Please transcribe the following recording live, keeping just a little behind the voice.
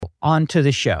On to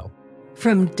the show.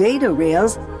 From data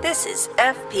rails, this is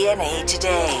FP&A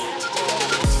Today.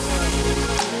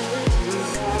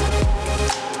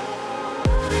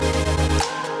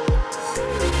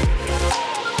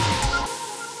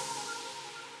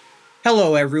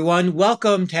 Hello, everyone.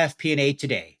 Welcome to FP&A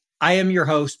Today. I am your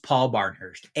host, Paul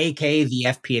Barnhurst, aka the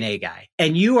FP&A Guy,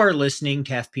 and you are listening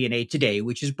to FP&A Today,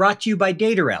 which is brought to you by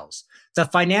Data Rails, the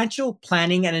financial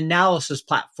planning and analysis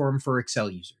platform for Excel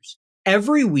users.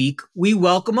 Every week, we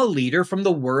welcome a leader from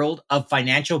the world of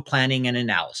financial planning and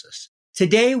analysis.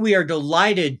 Today, we are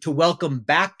delighted to welcome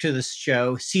back to the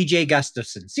show CJ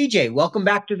Gustafson. CJ, welcome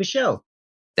back to the show.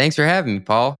 Thanks for having me,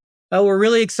 Paul. We're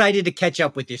really excited to catch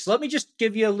up with you. So let me just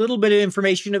give you a little bit of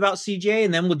information about CJ,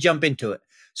 and then we'll jump into it.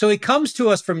 So he comes to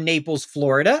us from Naples,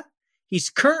 Florida. He's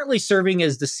currently serving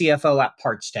as the CFO at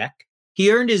PartsTech.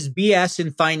 He earned his BS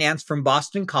in finance from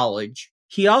Boston College.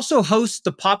 He also hosts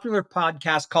the popular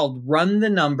podcast called Run the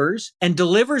Numbers and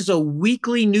delivers a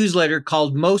weekly newsletter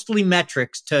called Mostly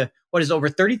Metrics to, over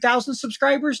 30,000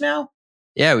 subscribers now?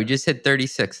 Yeah, we just hit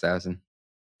 36,000.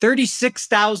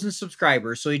 36,000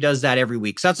 subscribers. So he does that every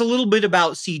week. So that's a little bit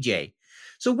about CJ.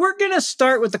 So we're going to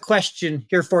start with a question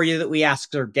here for you that we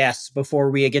ask our guests before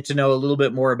we get to know a little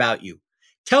bit more about you.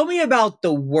 Tell me about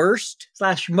the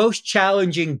worst/most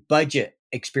challenging budget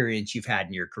experience you've had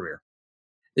in your career.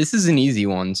 This is an easy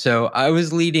one. So I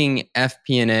was leading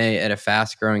FP&A at a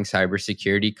fast-growing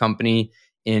cybersecurity company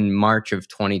in March of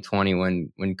 2020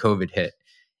 when COVID hit.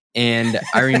 And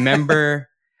I remember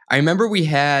we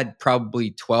had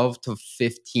probably 12 to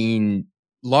 15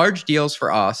 large deals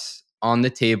for us on the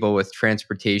table with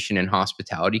transportation and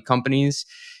hospitality companies.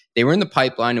 They were in the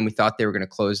pipeline and we thought they were going to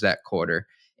close that quarter.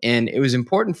 And it was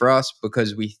important for us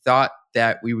because we thought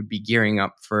that we would be gearing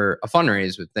up for a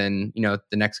fundraise within, the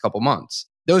next couple months.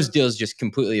 Those deals just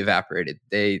completely evaporated.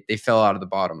 They fell out of the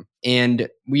bottom. And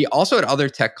we also had other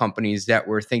tech companies that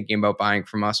were thinking about buying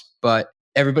from us, but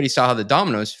everybody saw how the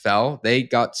dominoes fell. They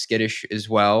got skittish as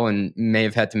well and may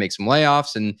have had to make some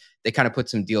layoffs, and they kind of put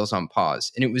some deals on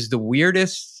pause. And it was the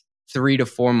weirdest 3 to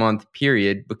 4 month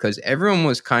period because everyone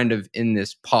was kind of in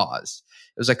this pause.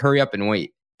 It was like, hurry up and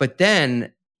wait. But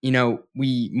then,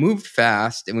 we moved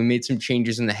fast and we made some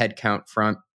changes in the headcount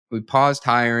front. We paused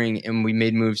hiring and we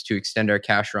made moves to extend our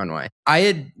cash runway. I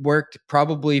had worked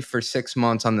probably for 6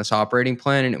 months on this operating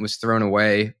plan and it was thrown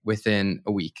away within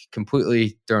a week,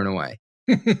 completely thrown away.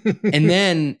 And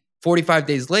then 45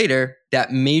 days later,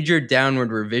 that major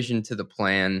downward revision to the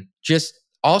plan just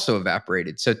also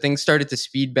evaporated. So things started to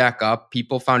speed back up.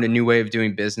 People found a new way of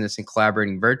doing business and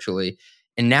collaborating virtually.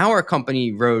 And now our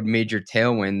company rode major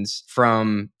tailwinds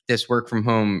from this work from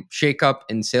home shakeup,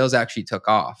 and sales actually took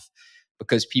off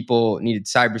because people needed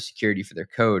cybersecurity for their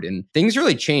code. And things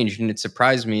really changed and it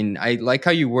surprised me. And I like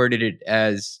how you worded it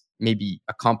as maybe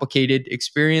a complicated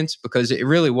experience because it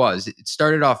really was. It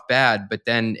started off bad, but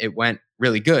then it went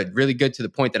really good to the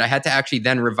point that I had to actually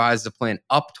then revise the plan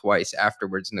up twice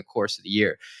afterwards in the course of the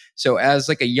year. So as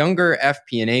like a younger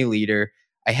FP&A leader,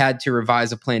 I had to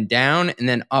revise a plan down and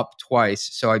then up twice.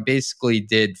 So I basically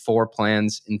did 4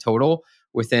 plans in total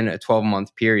within a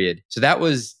 12-month period. So that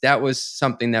was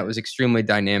something that was extremely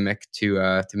dynamic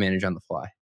to manage on the fly.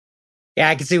 Yeah,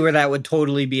 I can see where that would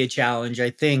totally be a challenge. I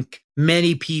think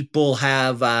many people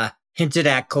have hinted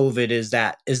at COVID as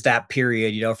that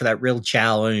period, for that real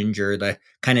challenge or the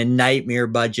kind of nightmare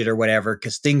budget or whatever,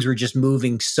 because things were just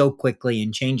moving so quickly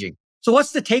and changing. So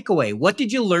what's the takeaway? What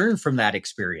did you learn from that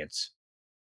experience?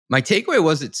 My takeaway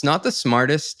was it's not the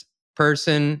smartest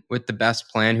person with the best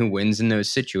plan who wins in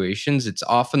those situations. It's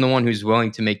often the one who's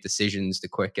willing to make decisions the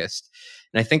quickest.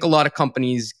 And I think a lot of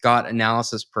companies got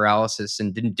analysis paralysis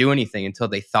and didn't do anything until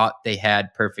they thought they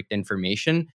had perfect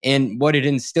information. And what it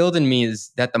instilled in me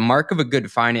is that the mark of a good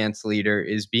finance leader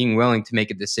is being willing to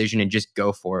make a decision and just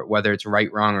go for it, whether it's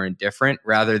right, wrong, or indifferent,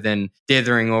 rather than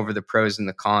dithering over the pros and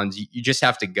the cons. You just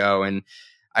have to go. And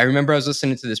I remember I was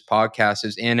listening to this podcast. It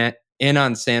was Anand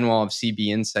Sanwal of CB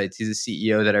Insights. He's a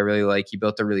CEO that I really like. He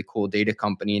built a really cool data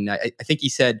company. And I think he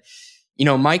said,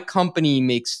 my company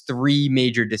makes 3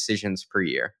 major decisions per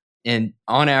year. And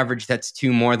on average, that's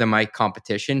 2 more than my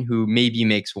competition, who maybe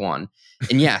makes 1.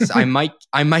 And yes, I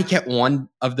might get one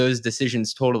of those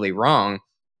decisions totally wrong,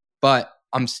 but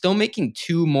I'm still making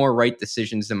 2 more right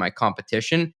decisions than my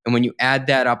competition. And when you add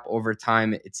that up over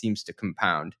time, it seems to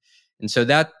compound. And so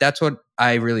that's what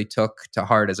I really took to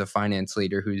heart as a finance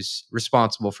leader who's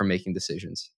responsible for making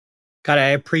decisions. God, I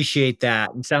appreciate that.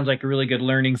 It sounds like a really good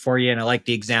learning for you. And I like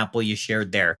the example you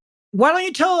shared there. Why don't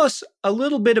you tell us a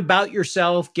little bit about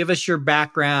yourself? Give us your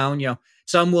background.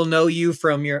 Some will know you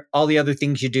from all the other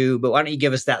things you do, but why don't you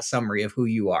give us that summary of who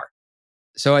you are?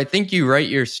 So I think you write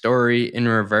your story in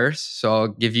reverse. So I'll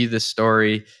give you the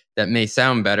story that may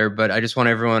sound better, but I just want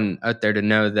everyone out there to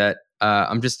know that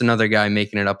I'm just another guy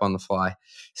making it up on the fly.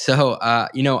 So,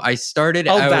 I started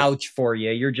I'll out. vouch for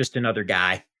you. You're just another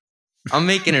guy. I'm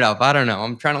making it up. I don't know.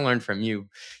 I'm trying to learn from you.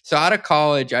 So out of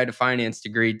college, I had a finance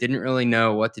degree, didn't really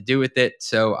know what to do with it.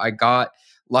 So I got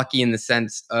lucky in the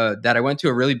sense that I went to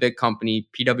a really big company,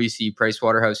 PwC,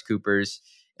 PricewaterhouseCoopers,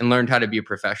 and learned how to be a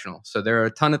professional. So there are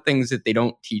a ton of things that they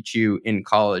don't teach you in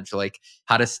college, like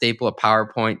how to staple a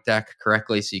PowerPoint deck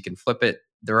correctly so you can flip it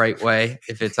the right way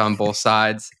if it's on both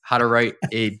sides, how to write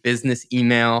a business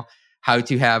email, how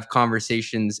to have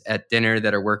conversations at dinner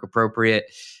that are work appropriate.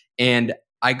 And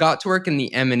I got to work in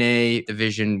the M&A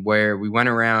division where we went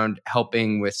around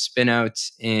helping with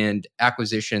spinouts and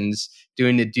acquisitions,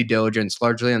 doing the due diligence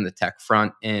largely on the tech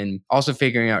front, and also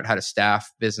figuring out how to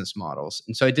staff business models.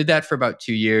 And so I did that for about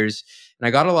 2 years. And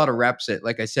I got a lot of reps at,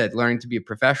 like I said, learning to be a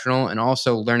professional and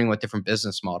also learning what different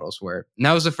business models were. And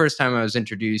that was the first time I was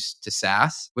introduced to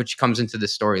SaaS, which comes into the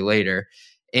story later.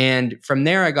 And from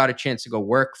there, I got a chance to go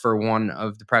work for one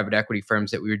of the private equity firms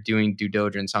that we were doing due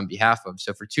diligence on behalf of.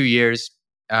 So for 2 years,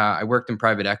 I worked in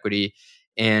private equity,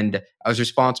 and I was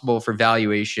responsible for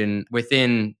valuation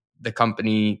within the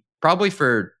company, probably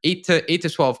for eight to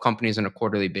 12 companies on a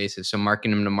quarterly basis. So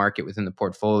marking them to market within the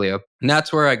portfolio. And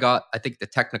that's where I got, I think, the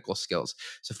technical skills.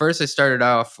 So first I started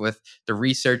off with the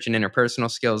research and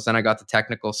interpersonal skills. Then I got the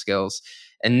technical skills.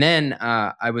 And then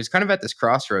I was kind of at this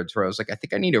crossroads where I was like, I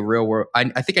think I need a real world,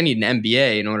 I think I need an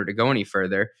MBA in order to go any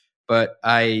further. But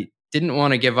I didn't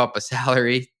want to give up a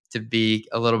salary to be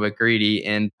a little bit greedy.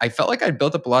 And I felt like I'd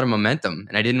built up a lot of momentum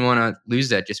and I didn't want to lose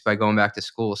that just by going back to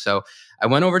school. So I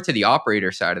went over to the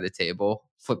operator side of the table,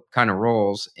 flip kind of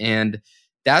roles. And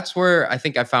that's where I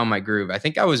think I found my groove. I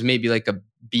think I was maybe like a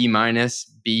B minus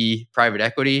B private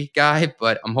equity guy,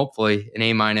 but I'm hopefully an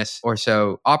A minus or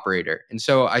so operator. And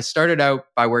so I started out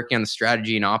by working on the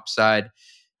strategy and ops side,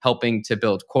 helping to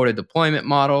build quota deployment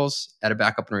models at a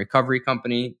backup and recovery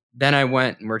company. Then I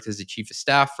went and worked as the chief of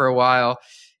staff for a while.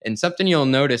 And something you'll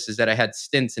notice is that I had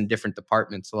stints in different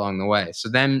departments along the way. So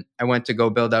then I went to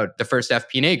go build out the first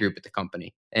FP&A group at the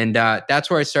company. And that's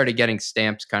where I started getting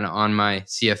stamps kind of on my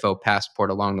CFO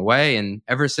passport along the way. And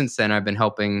ever since then, I've been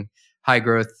helping high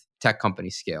growth tech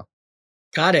companies scale.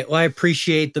 Got it. Well, I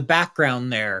appreciate the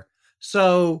background there.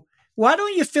 So, why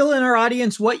don't you fill in our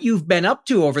audience what you've been up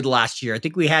to over the last year? I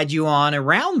think we had you on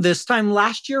around this time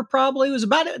last year, probably.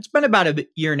 It's been about a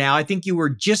year now. I think you were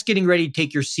just getting ready to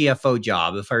take your CFO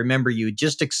job. If I remember, you had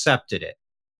just accepted it.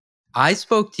 I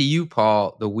spoke to you,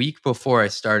 Paul, the week before I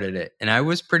started it, and I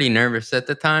was pretty nervous at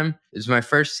the time. It was my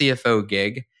first CFO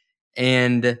gig,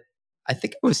 and I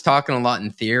think I was talking a lot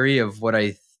in theory of what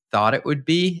I thought it would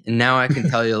be, and now I can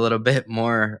tell you a little bit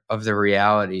more of the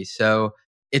reality. So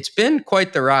it's been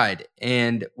quite the ride,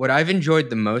 and what I've enjoyed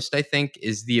the most, I think,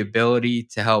 is the ability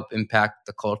to help impact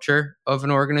the culture of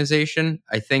an organization.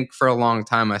 I think for a long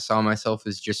time, I saw myself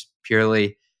as just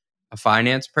purely a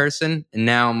finance person. And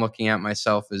now I'm looking at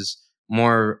myself as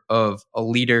more of a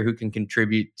leader who can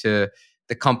contribute to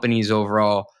the company's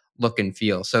overall look and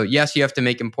feel. So, yes, you have to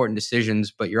make important decisions,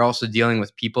 but you're also dealing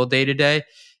with people day to day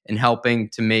and helping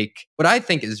to make what I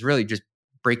think is really just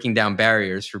breaking down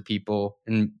barriers for people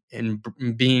and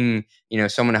being,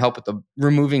 someone to help with the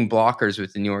removing blockers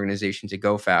within the organization to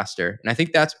go faster. And I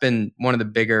think that's been one of the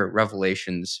bigger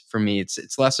revelations for me.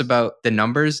 It's less about the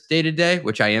numbers day to day,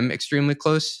 which I am extremely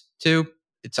close to.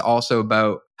 It's also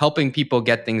about helping people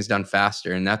get things done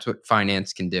faster. And that's what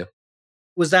finance can do.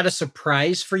 Was that a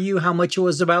surprise for you how much it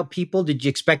was about people? Did you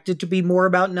expect it to be more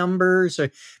about numbers? Or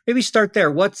maybe start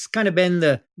there. What's kind of been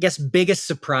the, biggest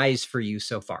surprise for you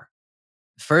so far?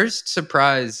 First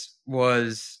surprise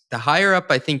was the higher up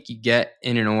I think you get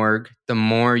in an org, the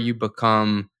more you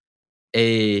become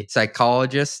a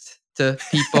psychologist to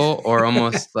people or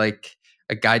almost like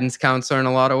a guidance counselor in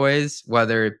a lot of ways,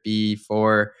 whether it be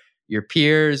for your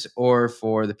peers or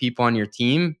for the people on your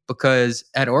team. Because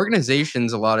at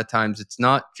organizations, a lot of times it's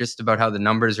not just about how the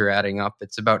numbers are adding up,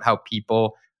 it's about how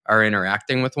people are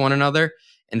interacting with one another.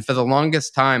 And for the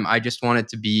longest time, I just wanted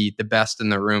to be the best in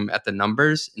the room at the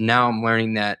numbers. Now I'm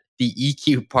learning that the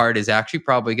EQ part is actually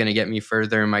probably going to get me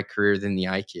further in my career than the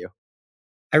IQ.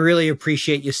 I really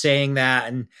appreciate you saying that.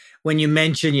 And when you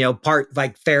mention, part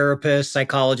like therapist,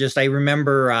 psychologist, I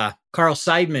remember Carl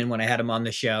Seidman, when I had him on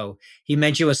the show, he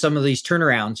mentioned with some of these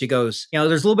turnarounds, he goes,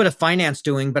 there's a little bit of finance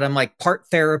doing, but I'm like part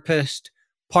therapist,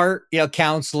 part,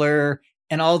 counselor,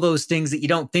 and all those things that you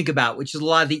don't think about, which is a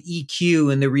lot of the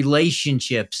EQ and the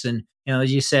relationships. And,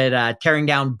 as you said, tearing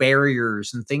down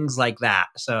barriers and things like that.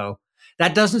 So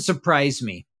that doesn't surprise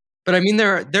me. But I mean,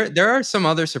 there are some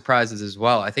other surprises as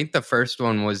well. I think the first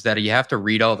one was that you have to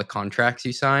read all the contracts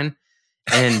you sign.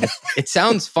 And it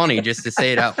sounds funny just to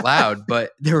say it out loud,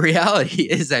 but the reality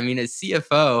is, I mean, as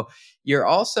CFO, you're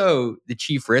also the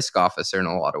chief risk officer in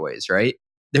a lot of ways, right?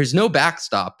 There's no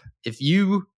backstop. If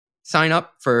you sign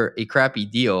up for a crappy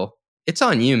deal, it's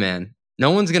on you, man.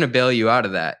 No one's going to bail you out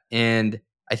of that. And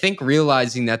I think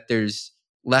realizing that there's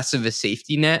less of a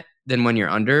safety net than when you're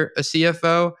under a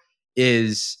CFO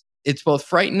is it's both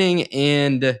frightening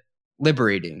and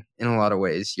liberating in a lot of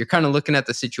ways. You're kind of looking at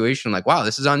the situation like, wow,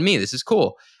 this is on me. This is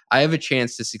cool. I have a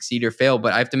chance to succeed or fail,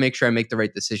 but I have to make sure I make the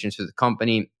right decisions for the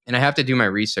company and I have to do my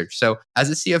research. So,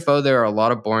 as a CFO, there are a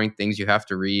lot of boring things you have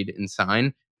to read and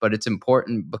sign, but it's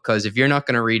important because if you're not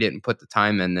going to read it and put the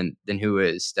time in, then who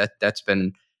is? That's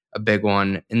been a big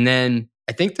one. And then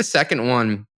I think the second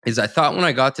one is I thought when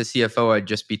I got to CFO, I'd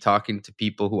just be talking to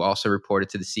people who also reported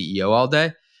to the CEO all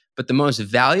day. But the most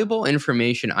valuable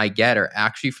information I get are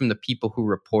actually from the people who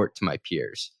report to my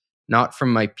peers, not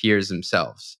from my peers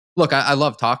themselves. Look, I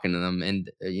love talking to them and,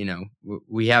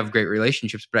 we have great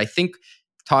relationships, but I think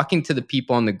talking to the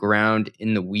people on the ground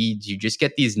in the weeds, you just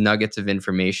get these nuggets of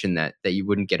information that you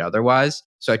wouldn't get otherwise.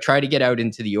 So I try to get out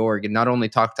into the org and not only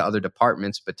talk to other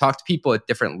departments, but talk to people at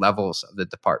different levels of the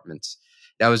departments.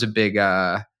 That was a big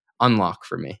unlock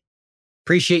for me.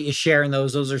 Appreciate you sharing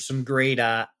those. Those are some great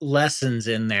lessons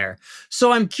in there.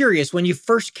 So I'm curious, when you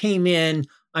first came in,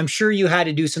 I'm sure you had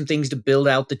to do some things to build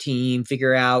out the team,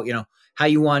 figure out, how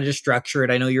you wanted to structure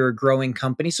it. I know you're a growing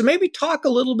company. So maybe talk a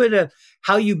little bit of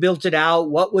how you built it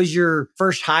out. What was your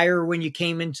first hire when you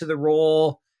came into the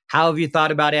role? How have you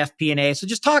thought about FP&A? So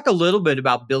just talk a little bit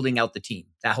about building out the team,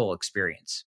 that whole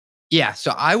experience. Yeah,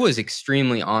 so I was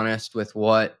extremely honest with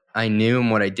what I knew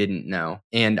and what I didn't know.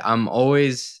 And I'm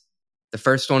always the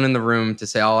first one in the room to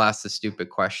say, I'll ask the stupid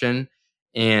question.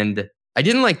 And I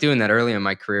didn't like doing that early in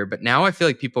my career, but now I feel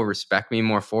like people respect me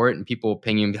more for it and people will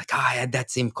ping you and be like, I had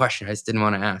that same question. I just didn't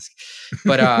want to ask.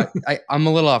 But I'm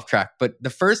a little off track. But the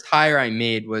first hire I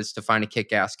made was to find a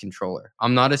kick-ass controller.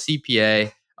 I'm not a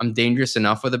CPA. I'm dangerous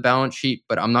enough with a balance sheet,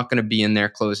 but I'm not going to be in there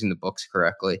closing the books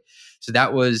correctly. So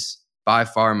that was by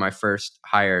far my first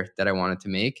hire that I wanted to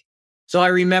make. So I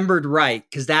remembered right,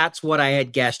 because that's what I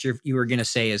had guessed you were going to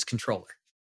say as controller.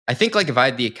 I think like if I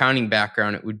had the accounting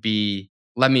background, it would be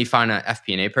let me find an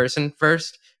FP&A person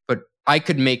first, but I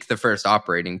could make the first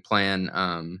operating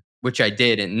plan, which I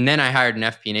did. And then I hired an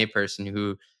FP&A person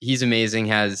who he's amazing,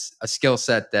 has a skill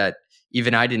set that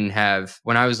even I didn't have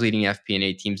when I was leading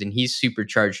FP&A teams, and he's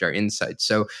supercharged our insights.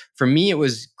 So for me, it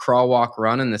was crawl, walk,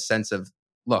 run in the sense of,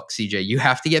 look, CJ, you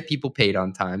have to get people paid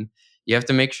on time. You have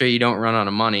to make sure you don't run out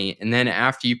of money. And then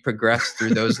after you progress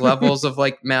through those levels of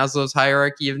like Maslow's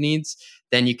hierarchy of needs,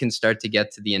 then you can start to get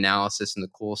to the analysis and the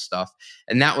cool stuff.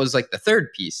 And that was like the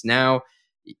third piece. Now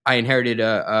I inherited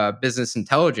a business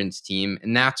intelligence team,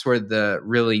 and that's where the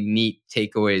really neat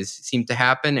takeaways seem to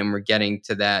happen. And we're getting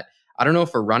to that. I don't know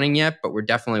if we're running yet, but we're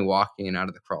definitely walking it out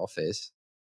of the crawl phase.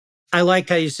 I like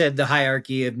how you said the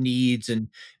hierarchy of needs and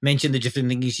mentioned the different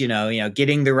things,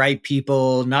 getting the right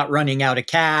people, not running out of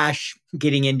cash,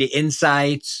 getting into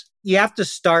insights. You have to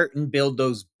start and build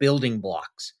those building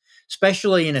blocks,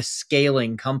 especially in a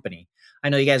scaling company. I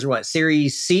know you guys are what,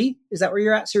 Series C? Is that where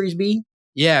you're at? Series B?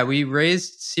 Yeah, we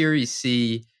raised Series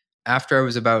C after I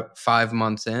was about 5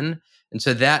 months in. And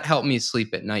so that helped me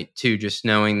sleep at night too, just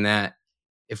knowing that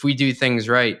if we do things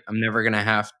right, I'm never going to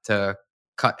have to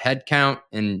cut headcount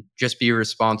and just be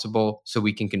responsible so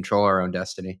we can control our own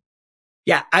destiny.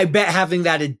 Yeah, I bet having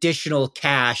that additional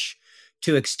cash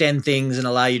to extend things and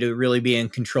allow you to really be in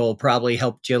control probably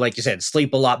helped you, like you said,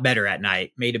 sleep a lot better at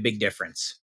night, made a big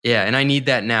difference. Yeah, and I need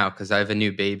that now because I have a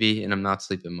new baby and I'm not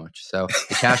sleeping much. So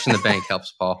the cash in the bank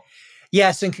helps, Paul.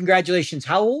 Yes, and congratulations.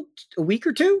 How old? A week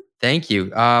or two? Thank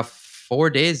you. 4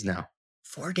 days now.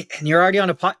 4 days, and you're already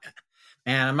on a pot.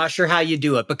 Man, I'm not sure how you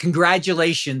do it, but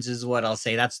congratulations is what I'll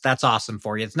say. That's awesome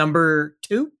for you. It's number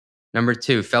 2? Number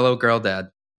 2, fellow girl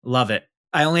dad. Love it.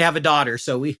 I only have a daughter,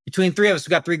 so between 3 of us, we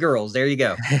got 3 girls. There you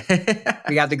go.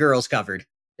 We got the girls covered.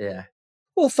 Yeah.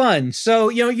 Well, fun. So,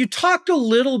 you talked a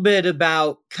little bit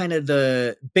about kind of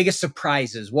the biggest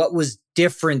surprises, what was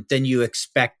different than you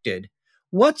expected.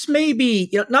 What's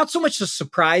maybe, not so much a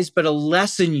surprise, but a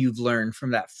lesson you've learned from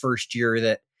that first year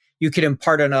that you could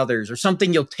impart on others, or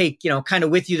something you'll take, kind of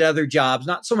with you to other jobs,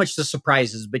 not so much the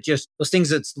surprises, but just those things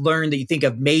that's learned that you think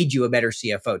have made you a better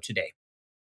CFO today?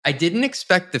 I didn't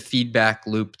expect the feedback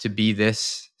loop to be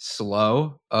this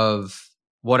slow of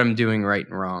what I'm doing right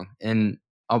and wrong. And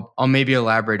I'll maybe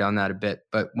elaborate on that a bit.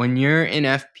 But when you're in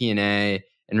FP&A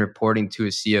and reporting to a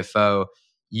CFO,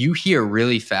 you hear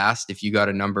really fast if you got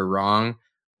a number wrong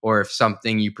or if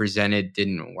something you presented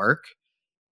didn't work.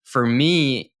 For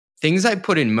me, things I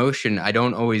put in motion, I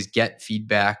don't always get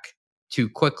feedback too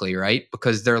quickly, right?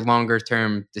 Because they're longer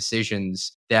term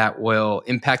decisions that will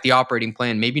impact the operating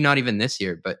plan, maybe not even this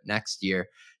year, but next year.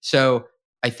 So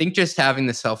I think just having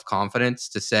the self confidence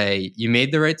to say, you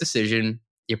made the right decision.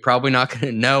 You're probably not going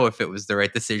to know if it was the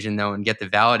right decision, though, and get to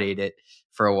validate it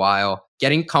for a while.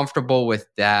 Getting comfortable with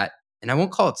that. And I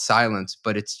won't call it silence,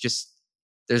 but it's just,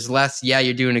 there's less, yeah,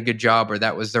 you're doing a good job or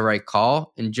that was the right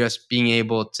call. And just being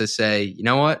able to say, you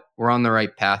know what, we're on the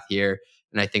right path here.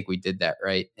 And I think we did that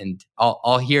right. And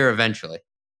I'll hear eventually.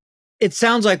 It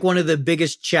sounds like one of the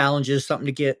biggest challenges, something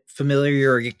to get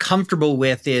familiar or get comfortable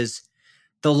with, is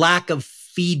the lack of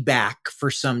feedback for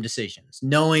some decisions,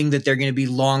 knowing that they're going to be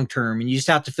long term. And you just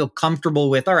have to feel comfortable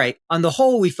with, all right, on the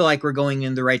whole, we feel like we're going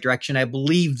in the right direction. I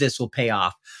believe this will pay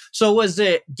off. So was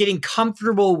it getting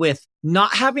comfortable with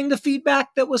not having the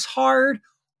feedback that was hard?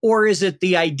 Or is it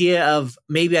the idea of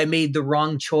maybe I made the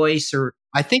wrong choice? Or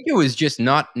I think it was just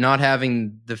not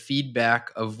having the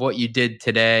feedback of what you did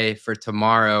today for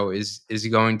tomorrow is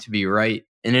going to be right.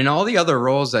 And in all the other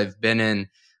roles I've been in,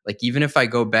 like even if I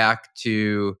go back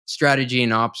to strategy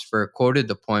and ops for a quota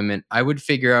deployment, I would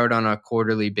figure out on a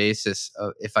quarterly basis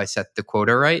if I set the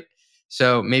quota right.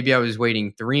 So maybe I was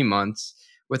waiting 3 months.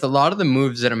 With a lot of the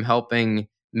moves that I'm helping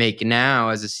make now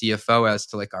as a CFO as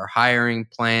to like our hiring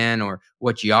plan or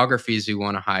what geographies we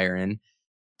want to hire in,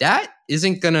 that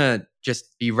isn't going to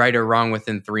just be right or wrong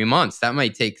within 3 months. That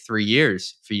might take 3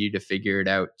 years for you to figure it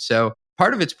out. So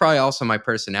part of it's probably also my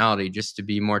personality, just to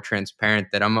be more transparent,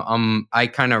 that I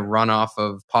kind of run off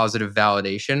of positive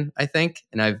validation, I think.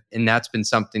 And that's been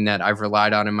something that I've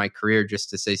relied on in my career, just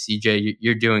to say, CJ,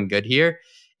 you're doing good here.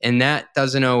 And that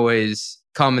doesn't always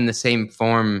come in the same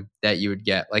form that you would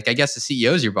get. Like, I guess the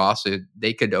CEO is your boss, so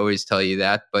they could always tell you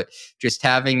that, but just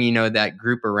having, that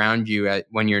group around you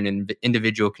when you're an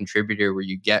individual contributor where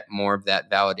you get more of that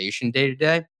validation day to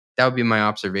day, that would be my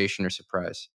observation or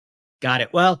surprise. got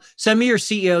it. Well, send me your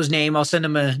CEO's name. I'll send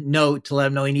him a note to let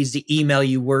him know he needs to email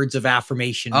you words of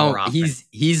affirmation more often.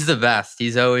 He's the best.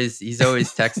 He's always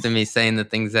texting me saying the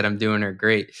things that I'm doing are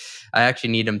great. I actually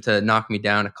need him to knock me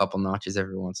down a couple notches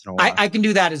every once in a while. I can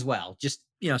do that as well. Just,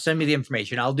 send me the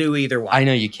information. I'll do either one. I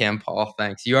know you can, Paul.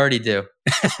 Thanks. You already do.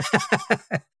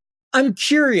 I'm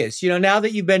curious, now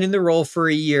that you've been in the role for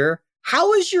a year,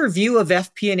 how has your view of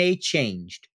FP&A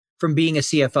changed from being a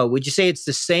CFO? Would you say it's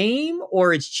the same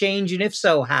or it's changed? And if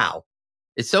so, how?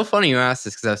 It's so funny you asked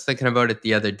this because I was thinking about it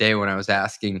the other day when I was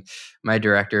asking my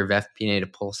director of FP&A to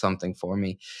pull something for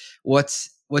me. What's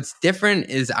different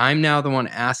is I'm now the one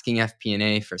asking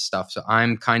FP&A for stuff. So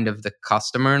I'm kind of the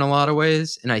customer in a lot of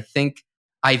ways. And I think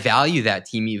I value that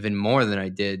team even more than I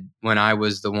did when I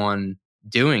was the one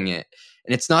doing it.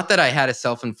 And it's not that I had a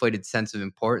self-inflated sense of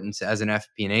importance as an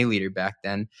FP&A leader back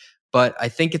then, but I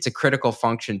think it's a critical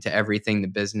function to everything the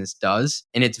business does.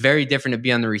 And it's very different to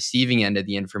be on the receiving end of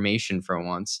the information for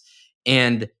once.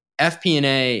 And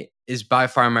FP&A is by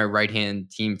far my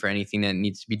right-hand team for anything that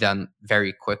needs to be done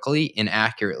very quickly and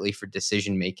accurately for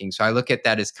decision-making. So I look at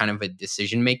that as kind of a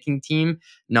decision-making team,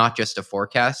 not just a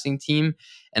forecasting team.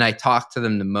 And I talk to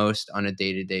them the most on a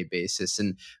day-to-day basis.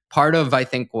 And part of, I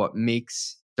think, what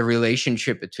makes the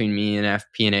relationship between me and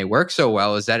FP&A work so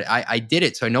well is that I did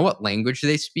it. So I know what language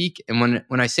they speak. And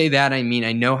when I say that, I mean,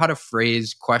 I know how to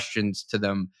phrase questions to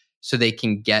them so they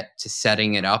can get to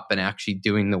setting it up and actually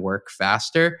doing the work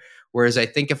faster. Whereas I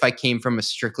think if I came from a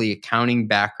strictly accounting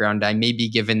background, I may be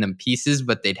giving them pieces,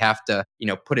 but they'd have to,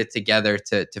 put it together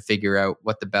to figure out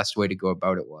what the best way to go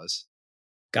about it was.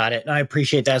 Got it. I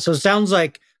appreciate that. So it sounds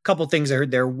like a couple of things I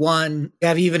heard there. One, you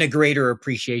have even a greater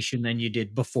appreciation than you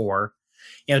did before.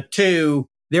 Two,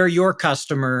 they're your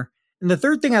customer. And the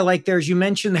third thing I like there is you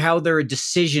mentioned how they're a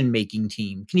decision-making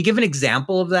team. Can you give an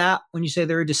example of that when you say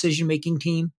they're a decision-making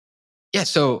team? Yeah.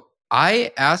 So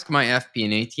I ask my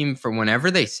FP&A team for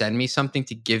whenever they send me something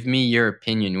to give me your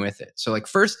opinion with it. So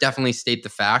first, definitely state the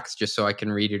facts just so I can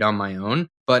read it on my own.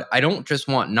 But I don't just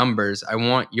want numbers. I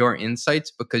want your insights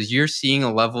because you're seeing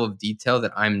a level of detail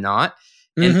that I'm not.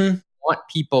 And I want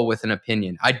people with an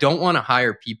opinion. I don't want to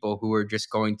hire people who are just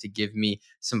going to give me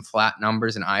some flat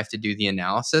numbers and I have to do the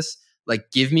analysis.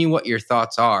 Give me what your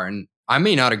thoughts are. And I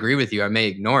may not agree with you. I may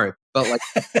ignore it. But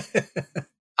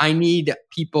I need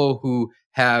people who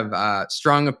have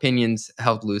strong opinions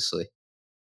held loosely.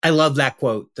 I love that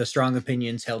quote, the strong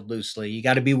opinions held loosely. You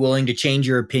got to be willing to change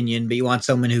your opinion, but you want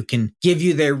someone who can give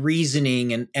you their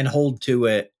reasoning and hold to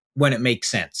it when it makes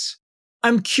sense.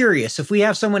 I'm curious if we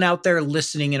have someone out there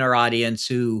listening in our audience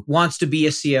who wants to be a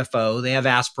CFO, they have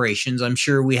aspirations. I'm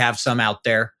sure we have some out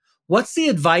there. What's the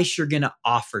advice you're going to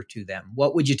offer to them?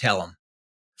 What would you tell them?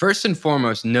 First and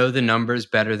foremost, know the numbers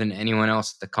better than anyone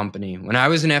else at the company. When I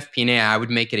was in FP&A, I would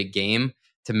make it a game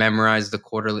to memorize the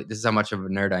quarterly. This is how much of a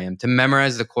nerd I am. To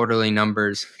memorize the quarterly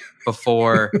numbers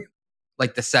before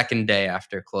like the second day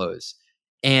after close.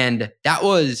 And that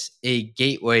was a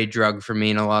gateway drug for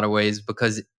me in a lot of ways,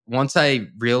 because once I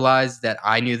realized that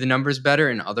I knew the numbers better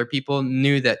and other people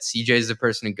knew that CJ is the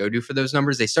person to go to for those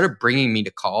numbers, they started bringing me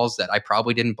to calls that I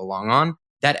probably didn't belong on.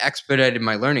 That expedited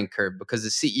my learning curve, because the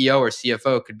CEO or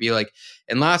CFO could be like,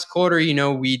 in last quarter,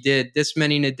 we did this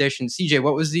many in addition. CJ,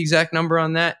 what was the exact number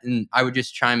on that? And I would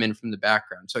just chime in from the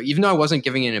background. So even though I wasn't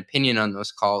giving an opinion on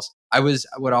those calls, I was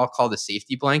what I'll call the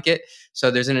safety blanket. So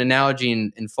there's an analogy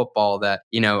in football that,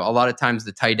 a lot of times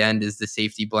the tight end is the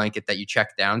safety blanket that you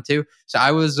check down to. So I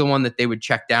was the one that they would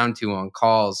check down to on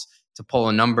calls to pull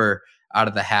a number out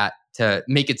of the hat to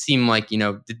make it seem like,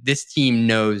 this team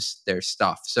knows their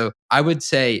stuff. So I would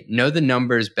say know the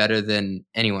numbers better than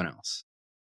anyone else.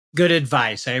 Good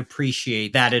advice. I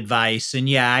appreciate that advice. And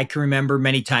yeah, I can remember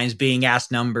many times being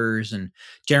asked numbers and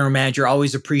general manager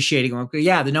always appreciating, okay,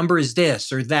 yeah, the number is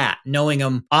this or that, knowing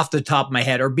them off the top of my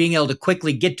head, or being able to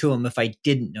quickly get to them if I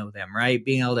didn't know them, right?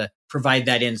 Being able to provide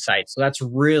that insight. So that's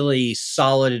really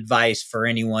solid advice for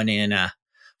anyone in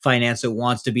finance that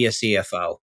wants to be a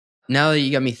CFO. Now that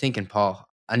you got me thinking, Paul,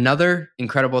 another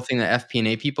incredible thing that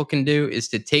FP&A people can do is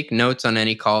to take notes on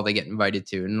any call they get invited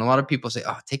to. And a lot of people say,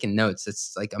 oh, taking notes,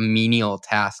 it's like a menial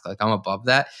task. Like, I'm above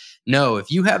that. No, if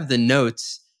you have the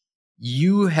notes,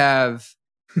 you have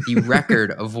the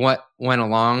record of what went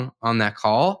along on that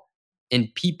call,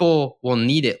 and people will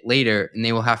need it later and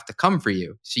they will have to come for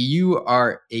you. So you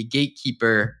are a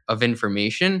gatekeeper of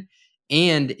information.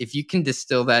 And if you can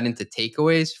distill that into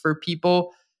takeaways for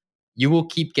people, you will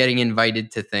keep getting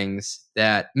invited to things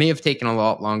that may have taken a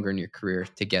lot longer in your career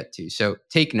to get to. So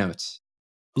take notes.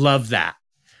 Love that.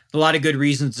 A lot of good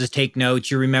reasons to take notes.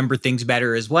 You remember things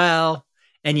better as well.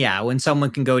 And yeah, when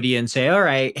someone can go to you and say, all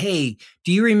right, hey,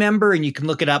 do you remember? And you can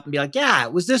look it up and be like, yeah,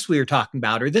 it was this we were talking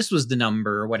about, or this was the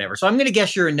number or whatever. So I'm going to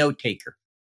guess you're a note taker.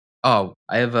 Oh,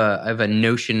 I have a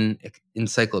Notion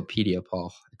encyclopedia,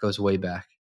 Paul. It goes way back.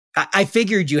 I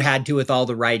figured you had to with all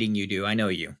the writing you do. I know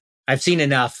you. I've seen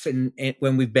enough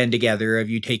when we've been together of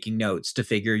you taking notes to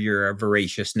figure you're a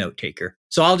voracious note taker.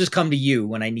 So I'll just come to you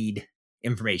when I need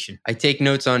information. I take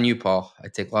notes on you, Paul. I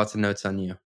take lots of notes on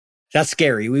you. That's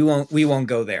scary. We won't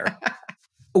go there.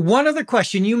 One other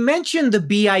question. You mentioned the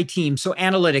BI team, so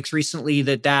analytics recently,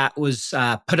 that was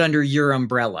put under your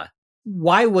umbrella.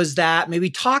 Why was that? Maybe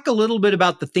talk a little bit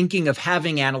about the thinking of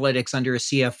having analytics under a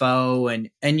CFO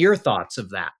and your thoughts of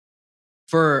that.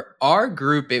 For our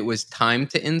group, it was time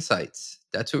to insights.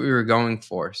 That's what we were going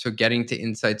for. So getting to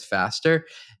insights faster.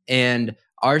 And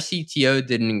our CTO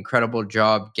did an incredible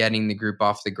job getting the group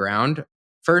off the ground.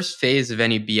 First phase of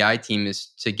any BI team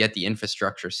is to get the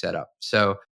infrastructure set up.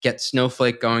 So get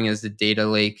Snowflake going as the data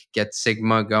lake, get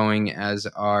Sigma going as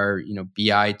our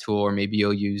BI tool, or maybe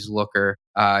you'll use Looker.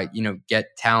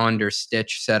 Get Talend or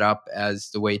Stitch set up as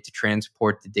the way to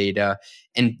transport the data.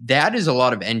 And that is a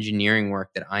lot of engineering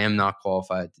work that I am not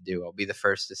qualified to do. I'll be the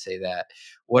first to say that.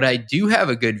 What I do have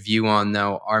a good view on,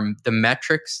 though, are the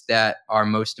metrics that are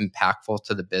most impactful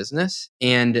to the business.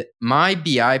 And my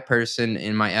BI person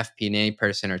and my FP&A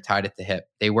person are tied at the hip.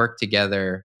 They work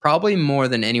together probably more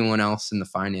than anyone else in the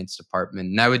finance department.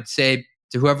 And I would say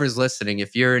to whoever's listening,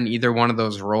 if you're in either one of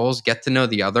those roles, get to know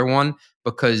the other one,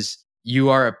 because you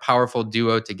are a powerful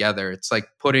duo together. It's like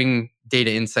putting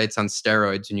data insights on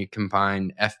steroids when you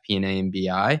combine FP&A and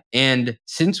BI. And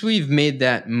since we've made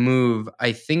that move,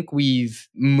 I think we've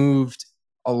moved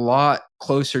a lot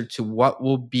closer to what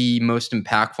will be most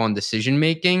impactful in decision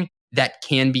making that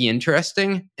can be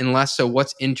interesting, and less so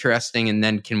what's interesting and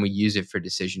then can we use it for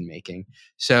decision making.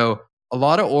 So a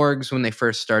lot of orgs, when they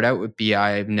first start out with BI,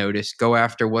 I've noticed, go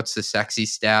after what's the sexy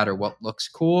stat or what looks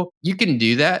cool. You can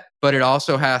do that, but it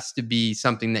also has to be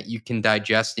something that you can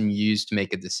digest and use to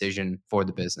make a decision for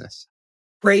the business.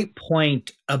 Great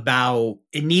point about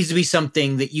it needs to be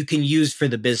something that you can use for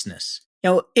the business.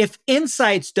 If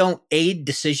insights don't aid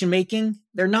decision making,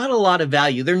 they're not a lot of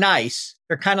value. They're nice.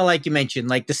 They're kind of like you mentioned,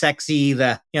 like the sexy,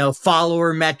 the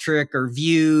follower metric or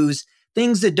views,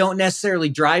 things that don't necessarily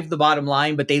drive the bottom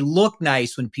line, but they look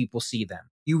nice when people see them.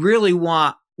 You really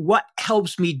want what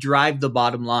helps me drive the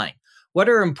bottom line. What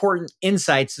are important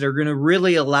insights that are going to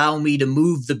really allow me to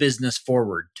move the business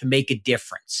forward, to make a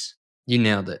difference? You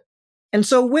nailed it. And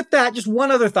so with that, just one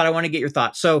other thought, I want to get your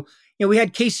thoughts. So, we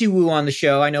had Casey Wu on the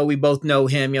show. I know we both know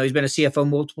him. He's been a CFO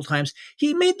multiple times.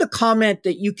 He made the comment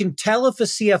that you can tell if a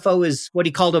CFO is what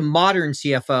he called a modern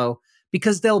CFO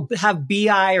because they'll have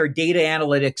BI or data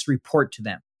analytics report to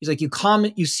them. He's like,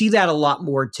 you see that a lot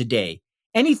more today.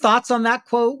 Any thoughts on that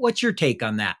quote? What's your take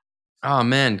on that? Oh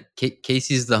man,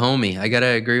 Casey's the homie. I gotta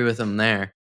agree with him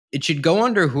there. It should go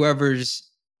under whoever's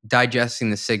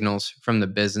digesting the signals from the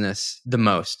business the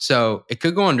most. So it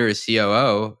could go under a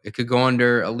COO. It could go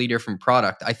under a leader from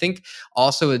product. I think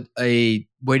also a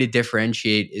way to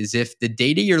differentiate is if the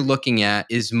data you're looking at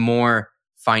is more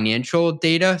financial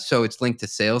data, so it's linked to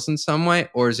sales in some way,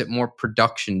 or is it more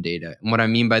production data? And what I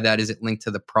mean by that is it linked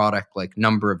to the product, like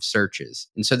number of searches.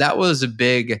 And so that was a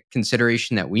big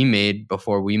consideration that we made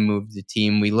before we moved the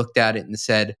team. We looked at it and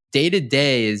said, day to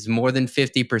day is more than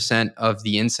 50% of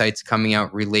the insights coming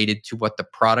out related to what the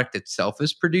product itself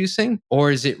is producing,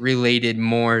 or is it related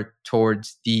more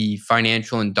towards the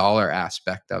financial and dollar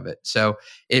aspect of it? So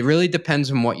it really depends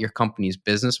on what your company's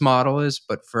business model is.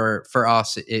 But for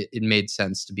us, it made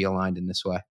sense to be aligned in this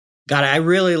way. Got it. I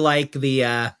really like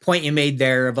the point you made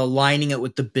there of aligning it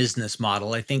with the business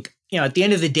model. I think, at the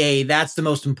end of the day, that's the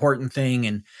most important thing.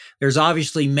 And there's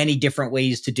obviously many different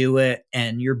ways to do it.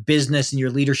 And your business and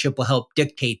your leadership will help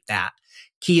dictate that.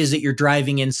 Key is that you're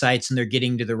driving insights and they're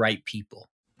getting to the right people.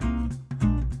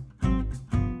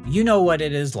 You know what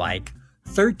it is like.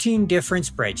 13 different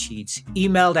spreadsheets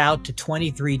emailed out to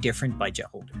 23 different budget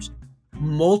holders.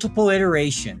 Multiple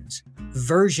iterations,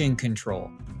 version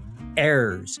control,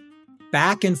 errors,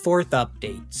 back and forth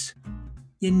updates.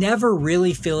 You never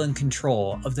really feel in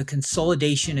control of the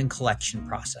consolidation and collection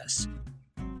process.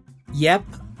 Yep,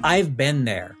 I've been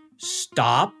there.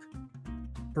 Stop,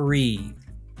 breathe.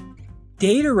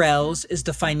 DataRels is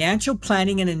the financial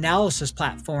planning and analysis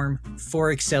platform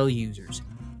for Excel users.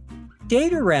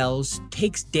 DataRels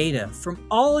takes data from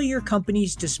all your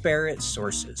company's disparate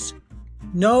sources.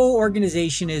 No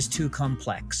organization is too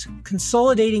complex,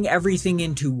 consolidating everything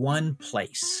into one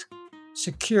place,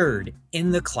 secured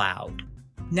in the cloud.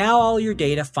 Now all your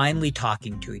data finally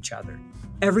talking to each other.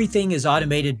 Everything is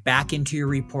automated back into your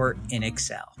report in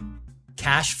Excel.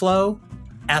 Cash flow,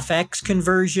 FX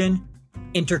conversion,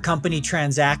 intercompany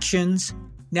transactions,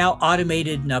 now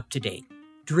automated and up to date.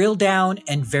 Drill down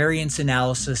and variance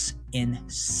analysis in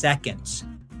seconds.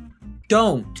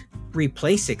 Don't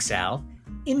replace Excel.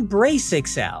 Embrace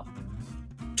Excel.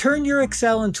 Turn your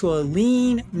Excel into a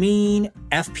lean, mean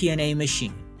FP&A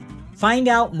machine. Find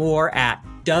out more at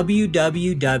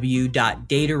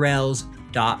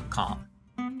www.datarels.com.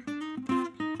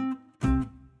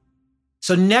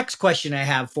 So next question I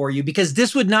have for you, because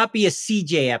this would not be a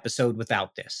CJ episode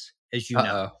without this, as you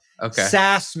know. Okay.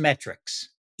 SaaS metrics.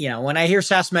 When I hear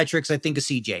SaaS metrics, I think of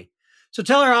CJ. So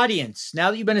tell our audience,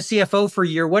 now that you've been a CFO for a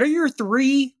year, what are your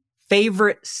 3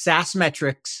 favorite SaaS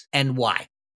metrics and why?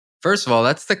 First of all,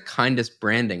 that's the kindest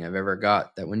branding I've ever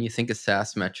got, that when you think of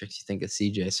SaaS metrics, you think of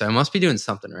CJ. So I must be doing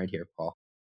something right here, Paul.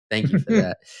 Thank you for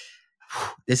that.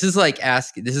 This is like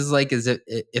as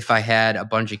if I had a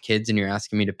bunch of kids and you're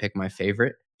asking me to pick my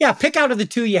favorite. Yeah, pick out of the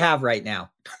 2 you have right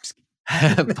now.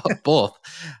 Both.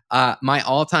 My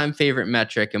all-time favorite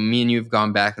metric, and me and you have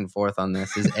gone back and forth on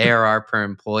this, is ARR per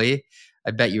employee.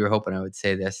 I bet you were hoping I would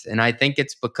say this. And I think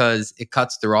it's because it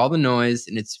cuts through all the noise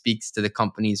and it speaks to the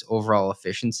company's overall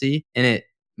efficiency. And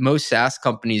most SaaS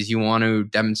companies, you want to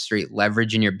demonstrate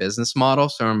leverage in your business model.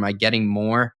 So am I getting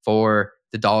more for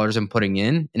the dollars I'm putting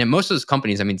in? And in most of those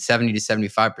companies, 70 to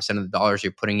 75% of the dollars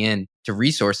you're putting in to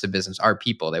resource the business are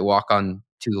people. They walk on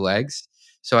 2 legs.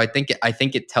 So I think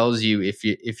it tells you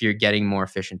if you're getting more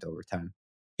efficient over time.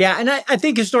 Yeah, and I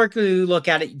think historically we look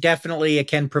at it, definitely it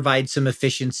can provide some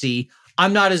efficiency.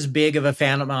 I'm not as big of a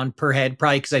fan on per head,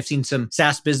 probably because I've seen some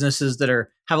SaaS businesses that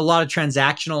have a lot of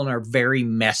transactional and are very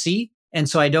messy. And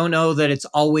so I don't know that it's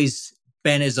always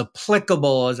been as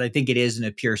applicable as I think it is in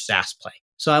a pure SaaS play.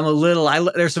 So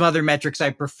there's some other metrics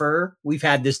I prefer. We've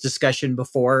had this discussion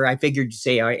before. I figured you'd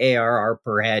say ARR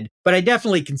per head, but I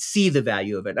definitely can see the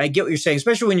value of it. I get what you're saying,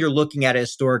 especially when you're looking at it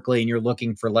historically and you're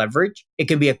looking for leverage. It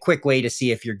can be a quick way to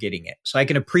see if you're getting it. So I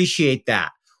can appreciate that.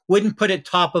 Wouldn't put it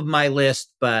top of my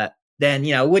list, but then,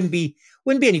 it wouldn't be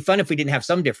any fun if we didn't have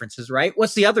some differences, right?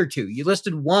 What's the other 2? You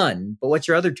listed 1, but what's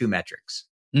your other 2 metrics?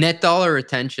 Net dollar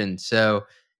retention. So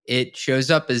it shows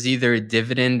up as either a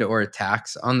dividend or a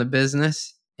tax on the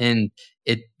business. And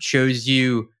it shows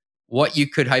you what you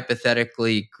could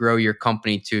hypothetically grow your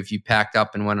company to if you packed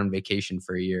up and went on vacation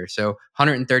for a year. So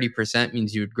 130%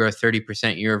 means you would grow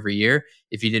 30% year over year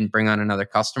if you didn't bring on another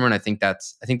customer. And I think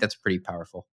that's pretty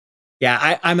powerful.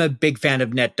 Yeah, I'm a big fan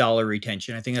of net dollar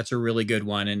retention. I think that's a really good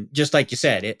one. And just like you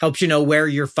said, it helps you know where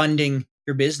you're funding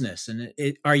your business. And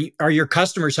are your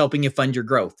customers helping you fund your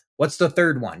growth? What's the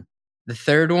third one? The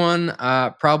third one,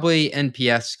 probably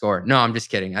NPS score. No, I'm just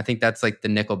kidding. I think that's like the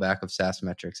Nickelback of SaaS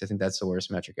metrics. I think that's the worst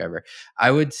metric ever.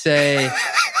 I would say.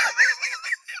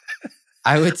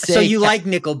 So you like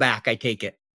Nickelback, I take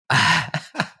it.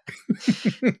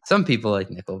 Some people like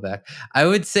Nickelback. I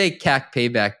would say CAC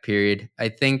payback period. I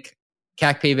think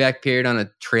CAC payback period on a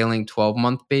trailing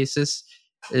 12-month basis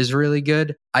is really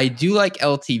good. I do like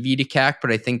LTV to CAC,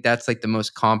 but I think that's like the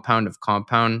most compound of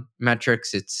compound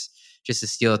metrics. It's just to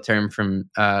steal a term from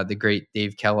the great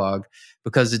Dave Kellogg,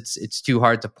 because it's too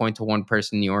hard to point to one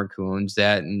person in the org who owns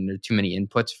that, and there are too many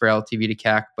inputs for LTV to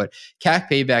CAC. But CAC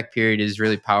payback period is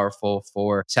really powerful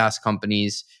for SaaS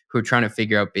companies who are trying to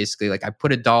figure out basically like, I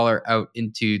put $1 out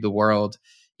into the world,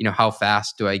 how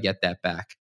fast do I get that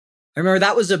back? I remember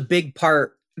that was a big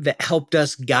part that helped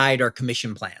us guide our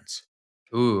commission plans.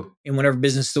 Ooh. In whatever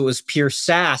business that was pure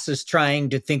SaaS, is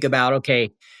trying to think about, okay,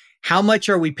 how much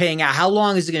are we paying out? How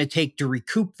long is it going to take to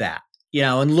recoup that?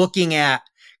 And looking at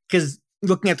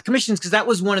the commissions, because that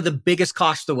was one of the biggest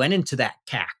costs that went into that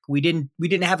CAC. We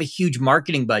didn't have a huge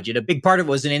marketing budget. A big part of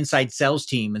it was an inside sales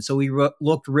team. And so we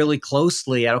looked really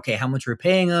closely at, okay, how much we're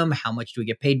paying them? How much do we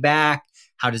get paid back?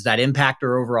 How does that impact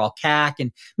our overall CAC?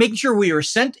 And making sure we were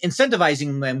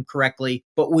incentivizing them correctly,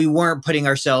 but we weren't putting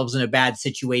ourselves in a bad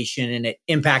situation. And it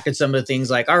impacted some of the things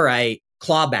like, all right,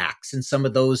 clawbacks and some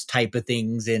of those type of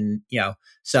things in,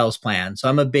 sales plan. So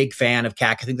I'm a big fan of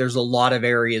CAC. I think there's a lot of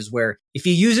areas where if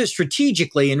you use it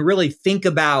strategically and really think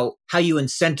about how you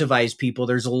incentivize people,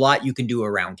 there's a lot you can do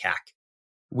around CAC.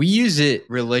 We use it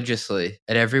religiously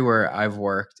at everywhere I've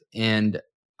worked. And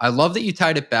I love that you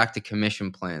tied it back to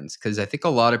commission plans, because I think a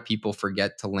lot of people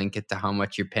forget to link it to how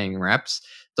much you're paying reps.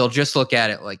 They'll just look at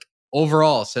it like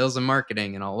overall sales and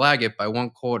marketing, and I'll lag it by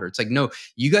 1 quarter. It's like, no,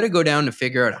 you got to go down to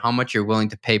figure out how much you're willing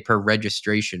to pay per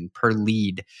registration, per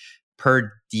lead,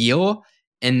 per deal,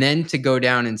 and then to go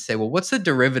down and say, well, what's the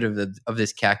derivative of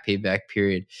this CAC payback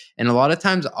period? And a lot of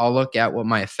times I'll look at what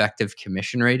my effective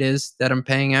commission rate is that I'm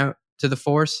paying out to the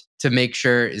force to make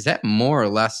sure, is that more or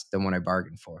less than what I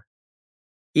bargained for?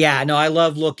 Yeah, no, I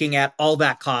love looking at all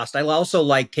that cost. I also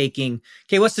like taking,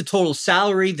 okay, what's the total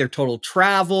salary, their total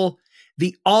travel,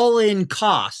 the all-in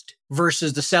cost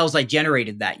versus the sales I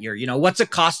generated that year. What's it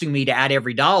costing me to add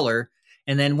every dollar?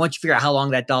 And then once you figure out how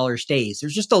long that dollar stays,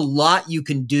 there's just a lot you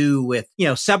can do with,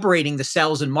 separating the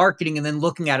sales and marketing and then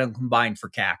looking at them combined for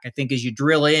CAC. I think as you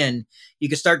drill in, you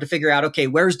can start to figure out, okay,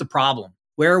 where's the problem?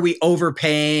 Where are we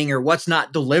overpaying, or what's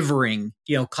not delivering,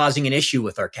 causing an issue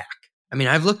with our CAC? I mean,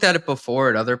 I've looked at it before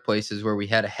at other places where we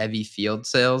had a heavy field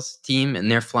sales team and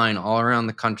they're flying all around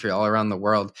the country, all around the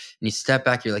world. And you step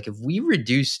back, you're like, if we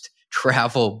reduced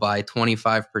travel by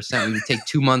 25%, we would take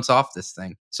 2 months off this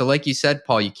thing. So like you said,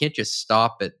 Paul, you can't just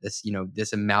stop at this,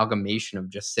 this amalgamation of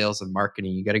just sales and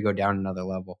marketing. You got to go down another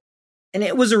level. And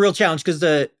it was a real challenge because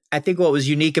I think what was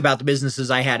unique about the businesses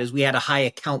I had is we had a high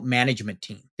account management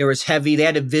team. They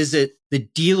had to visit the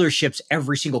dealerships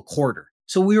every single quarter.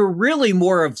 So we were really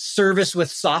more of service with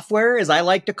software, as I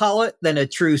like to call it, than a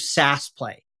true SaaS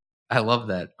play. I love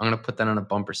that. I'm going to put that on a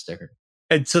bumper sticker.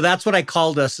 And so that's what I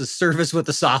called us, as service with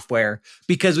the software,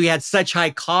 because we had such high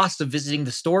costs of visiting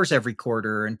the stores every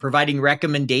quarter and providing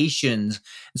recommendations.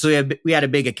 And so we had a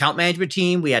big account management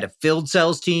team. We had a field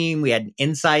sales team. We had an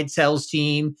inside sales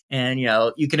team. And,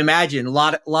 you can imagine a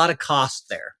lot of costs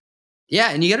there.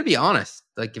 Yeah. And you got to be honest.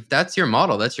 Like, if that's your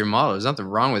model, that's your model. There's nothing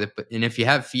wrong with it. And if you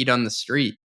have feet on the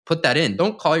street, put that in.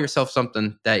 Don't call yourself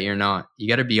something that you're not. You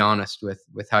got to be honest with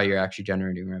how you're actually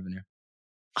generating revenue.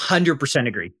 100%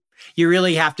 agree. You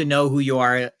really have to know who you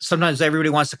are. Sometimes everybody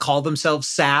wants to call themselves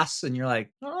SaaS, and you're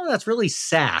like, oh, that's really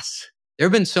SaaS. There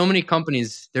have been so many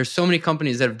companies. There's so many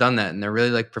companies that have done that, and they're really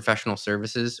like professional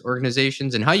services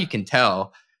organizations. And how you can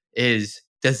tell is,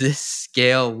 does this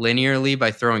scale linearly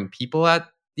by throwing people at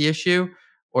the issue?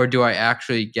 Or do I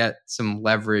actually get some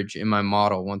leverage in my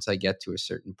model once I get to a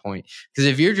certain point? Because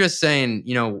if you're just saying,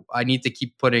 I need to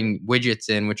keep putting widgets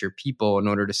in, which are people, in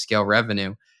order to scale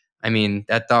revenue, I mean,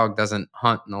 that dog doesn't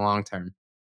hunt in the long term.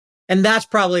 And that's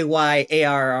probably why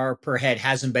ARR per head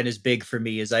hasn't been as big for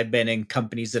me, as I've been in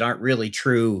companies that aren't really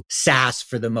true SaaS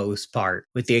for the most part,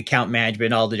 with the account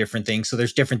management, all the different things. So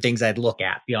there's different things I'd look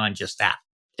at beyond just that.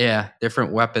 Yeah,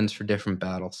 different weapons for different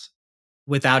battles.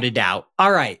 Without a doubt.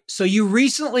 All right. So you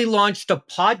recently launched a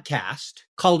podcast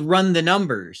called Run the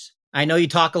Numbers. I know you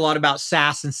talk a lot about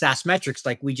SaaS and SaaS metrics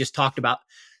like we just talked about.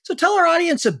 So tell our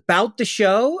audience about the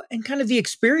show and kind of the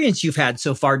experience you've had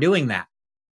so far doing that.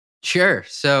 Sure.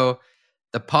 So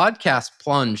the podcast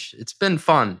plunge, it's been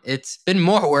fun. It's been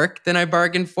more work than I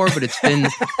bargained for, but it's been,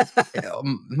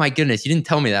 oh, my goodness, you didn't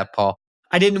tell me that, Paul.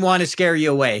 I didn't want to scare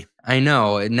you away. I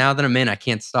know. And now that I'm in, I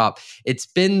can't stop. It's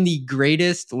been the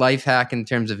greatest life hack in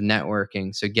terms of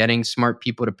networking. So getting smart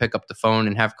people to pick up the phone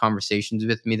and have conversations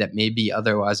with me that maybe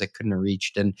otherwise I couldn't have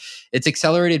reached. And it's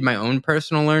accelerated my own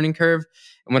personal learning curve.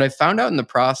 And what I found out in the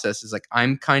process is like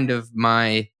I'm kind of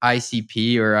my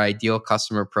ICP or ideal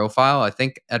customer profile. I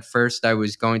think at first I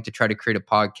was going to try to create a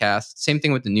podcast. Same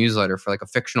thing with the newsletter for like a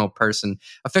fictional person,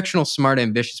 a fictional, smart,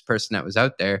 ambitious person that was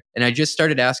out there. And I just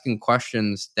started asking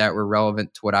questions that were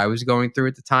relevant to what I was going through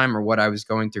at the time or what I was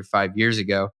going through 5 years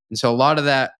ago. And so a lot of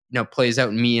that, plays out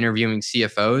in me interviewing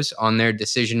CFOs on their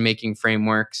decision-making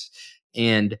frameworks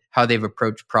and how they've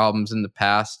approached problems in the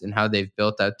past and how they've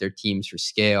built out their teams for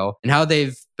scale and how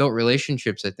they've built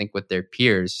relationships, I think, with their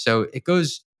peers. So it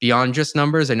goes beyond just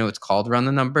numbers. I know it's called Run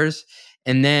the Numbers.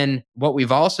 And then what we've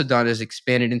also done is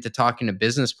expanded into talking to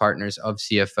business partners of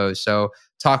CFOs. So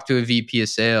talk to a VP of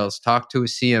sales, talk to a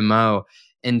CMO,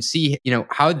 and see,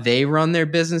 how they run their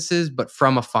businesses, but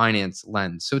from a finance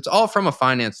lens. So it's all from a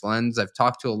finance lens. I've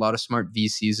talked to a lot of smart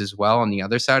VCs as well on the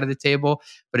other side of the table,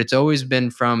 but it's always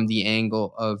been from the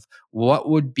angle of what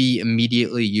would be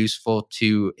immediately useful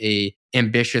to a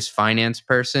ambitious finance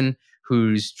person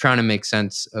who's trying to make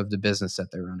sense of the business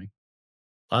that they're running.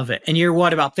 Love it. And you're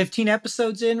what, about 15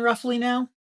 episodes in roughly now?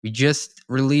 We just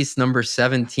released number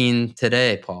 17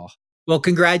 today, Paul. Well,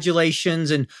 congratulations.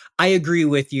 And I agree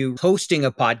with you. Hosting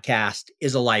a podcast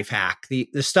is a life hack. The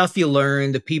stuff you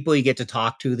learn, the people you get to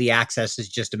talk to, the access is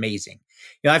just amazing.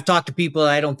 I've talked to people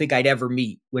I don't think I'd ever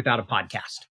meet without a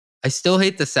podcast. I still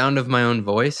hate the sound of my own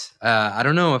voice. I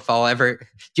don't know if I'll ever... Do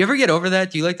you ever get over that?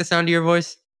 Do you like the sound of your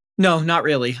voice? No, not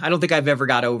really. I don't think I've ever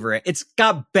got over it. It's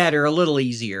got better, a little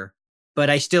easier, but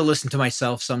I still listen to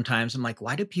myself sometimes. I'm like,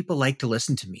 why do people like to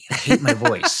listen to me? I hate my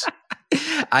voice.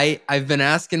 I've been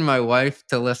asking my wife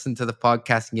to listen to the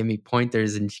podcast and give me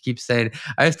pointers, and she keeps saying,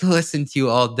 I have to listen to you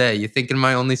all day. You think in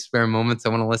my only spare moments I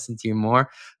want to listen to you more?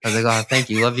 I was like, oh, thank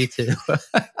you. Love you too.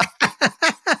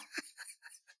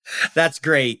 That's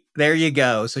great. There you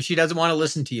go. So she doesn't want to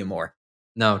listen to you more.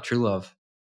 No, true love.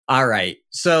 All right.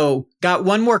 So got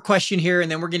one more question here,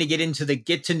 and then we're going to get into the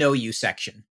get to know you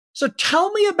section. So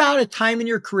tell me about a time in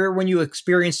your career when you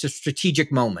experienced a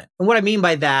strategic moment. And what I mean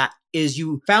by that is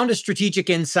you found a strategic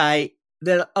insight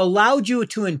that allowed you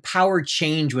to empower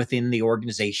change within the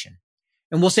organization.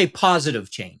 And we'll say positive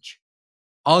change.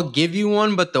 I'll give you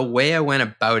one, but the way I went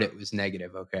about it was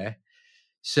negative, okay?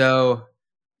 So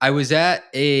I was at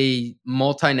a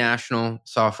multinational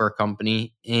software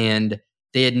company, and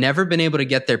they had never been able to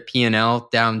get their P&L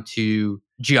down to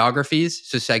geographies,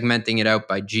 so segmenting it out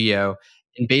by geo,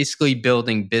 and basically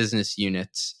building business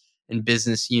units and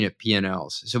business unit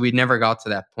P&Ls. So we never got to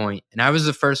that point. And I was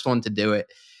the first one to do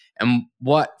it. And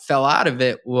what fell out of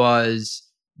it was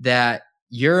that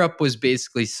Europe was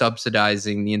basically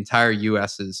subsidizing the entire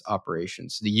US's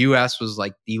operations. The US was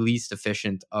like the least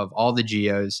efficient of all the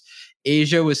geos.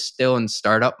 Asia was still in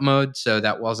startup mode, so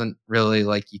that wasn't really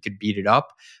like you could beat it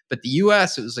up. But the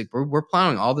US, it was like we're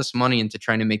plowing all this money into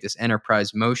trying to make this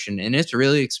enterprise motion, and it's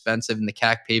really expensive, and the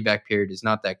CAC payback period is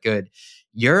not that good.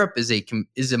 Europe is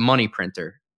a money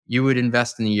printer. You would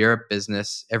invest in the Europe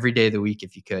business every day of the week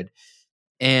if you could.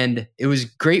 And it was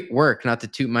great work, not to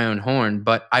toot my own horn,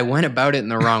 but I went about it in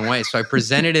the wrong way. So I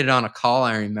presented it on a call,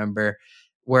 I remember,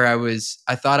 where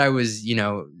I thought I was,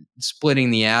 splitting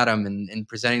the atom and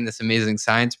presenting this amazing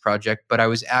science project, but I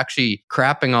was actually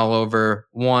crapping all over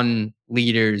one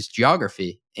leader's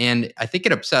geography. And I think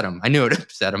it upset him. I knew it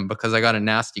upset him because I got a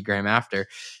nasty gram after.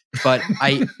 But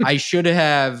I should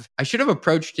have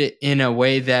approached it in a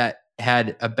way that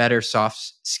had a better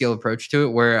soft skill approach to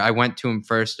it, where I went to him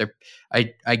first.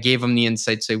 I gave him the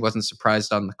insight so he wasn't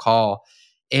surprised on the call.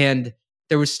 And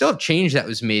there was still a change that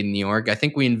was made in the org. I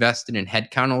think we invested in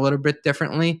headcount a little bit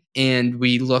differently, and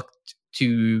we looked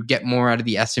to get more out of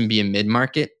the SMB and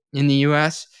mid-market in the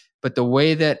US. But the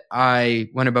way that I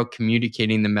went about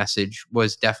communicating the message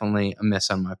was definitely a miss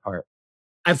on my part.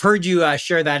 I've heard you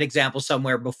share that example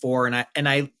somewhere before,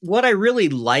 and what I really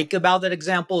like about that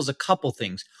example is a couple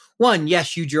things. One,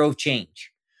 yes, you drove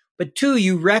change, but two,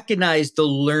 you recognize the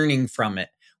learning from it.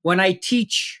 When I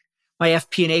teach my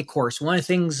FP&A course, one of the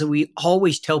things that we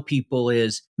always tell people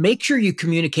is make sure you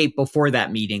communicate before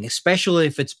that meeting, especially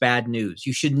if it's bad news.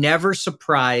 You should never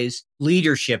surprise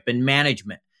leadership and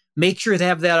management. Make sure they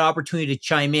have that opportunity to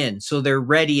chime in so they're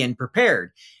ready and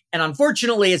prepared. And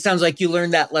unfortunately, it sounds like you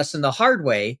learned that lesson the hard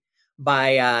way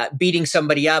by beating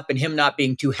somebody up and him not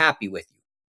being too happy with you.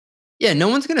 Yeah, no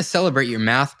one's going to celebrate your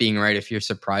math being right if you're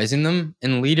surprising them,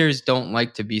 and leaders don't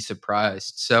like to be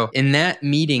surprised. So in that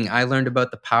meeting, I learned about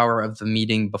the power of the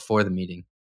meeting before the meeting.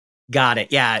 Got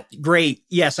it. Yeah, great.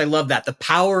 Yes, I love that. The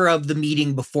power of the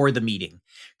meeting before the meeting.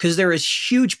 Because there is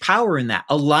huge power in that,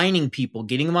 aligning people,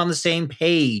 getting them on the same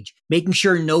page, making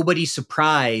sure nobody's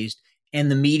surprised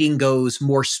and the meeting goes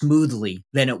more smoothly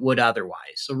than it would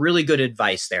otherwise. So, really good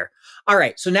advice there. All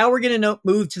right. So, now we're going to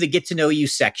move to the get to know you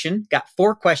section. Got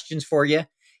 4 questions for you.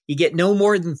 You get no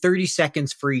more than 30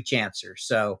 seconds for each answer.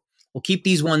 So, we'll keep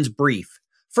these ones brief.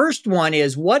 First one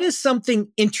is, what is something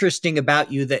interesting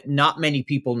about you that not many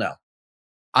people know?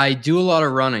 I do a lot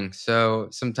of running. So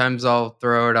sometimes I'll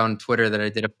throw it on Twitter that I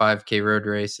did a 5K road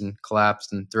race and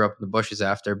collapsed and threw up in the bushes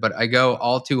after. But I go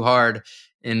all too hard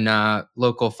in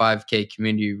local 5K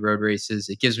community road races.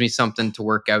 It gives me something to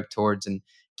work out towards and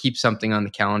keep something on the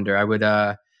calendar. I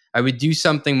would do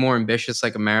something more ambitious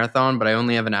like a marathon, but I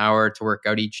only have an hour to work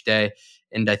out each day.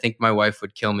 And I think my wife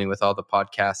would kill me with all the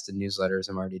podcasts and newsletters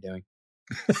I'm already doing.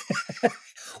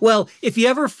 Well, if you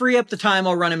ever free up the time,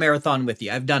 I'll run a marathon with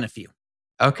you. I've done a few.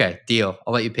 Okay, deal.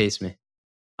 I'll let you pace me.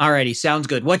 Alrighty, sounds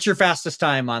good. What's your fastest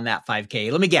time on that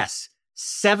 5K? Let me guess.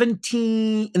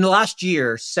 17 in the last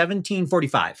year,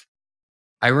 17:45.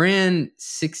 I ran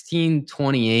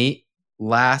 16:28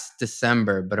 last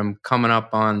December, but I'm coming up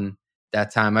on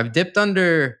that time. I've dipped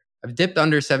under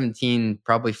 17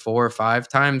 probably 4 or 5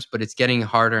 times, but it's getting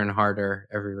harder and harder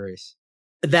every race.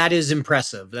 That is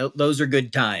impressive. Those are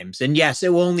good times. And yes,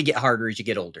 it will only get harder as you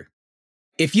get older.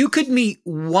 If you could meet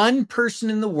one person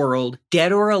in the world,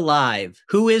 dead or alive,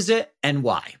 who is it and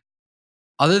why?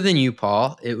 Other than you,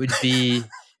 Paul, it would be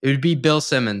Bill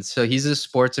Simmons. So he's a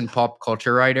sports and pop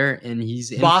culture writer, and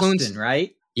he's Boston, influenced.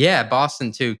 right? Yeah,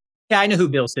 Boston too. Yeah, I know who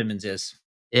Bill Simmons is.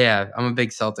 Yeah, I'm a big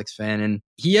Celtics fan, and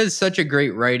he has such a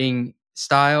great writing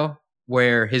style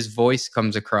where his voice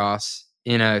comes across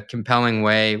in a compelling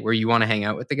way where you want to hang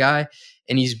out with the guy.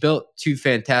 And he's built 2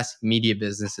 fantastic media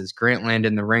businesses, Grantland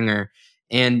and The Ringer.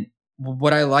 And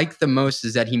what I like the most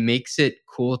is that he makes it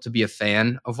cool to be a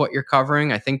fan of what you're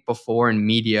covering. I think before in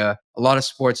media, a lot of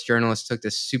sports journalists took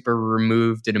this super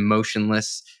removed and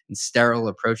emotionless and sterile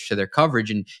approach to their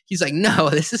coverage. And he's like, no,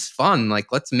 this is fun.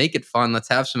 Like, let's make it fun. Let's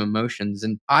have some emotions.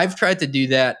 And I've tried to do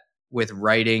that with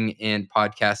writing and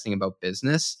podcasting about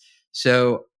business.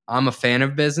 So I'm a fan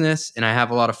of business and I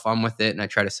have a lot of fun with it and I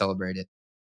try to celebrate it.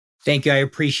 Thank you. I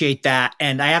appreciate that.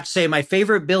 And I have to say, my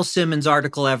favorite Bill Simmons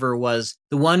article ever was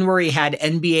the one where he had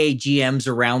NBA GMs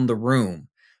around the room,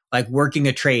 like working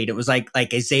a trade. It was like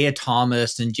Isaiah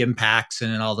Thomas and Jim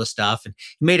Paxson and all this stuff. And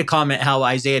he made a comment how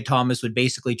Isaiah Thomas would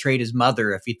basically trade his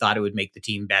mother if he thought it would make the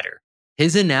team better.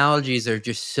 His analogies are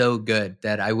just so good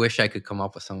that I wish I could come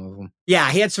up with some of them.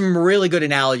 Yeah, he had some really good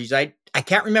analogies. I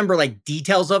can't remember like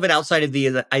details of it outside of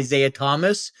the Isaiah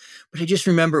Thomas, but I just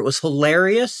remember it was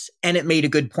hilarious and it made a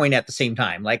good point at the same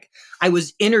time. Like I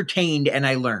was entertained and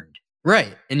I learned.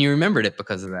 Right. And you remembered it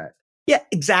because of that. Yeah,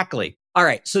 exactly. All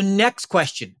right. So next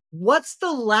question. What's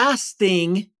the last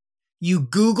thing you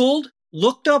Googled,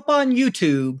 looked up on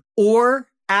YouTube, or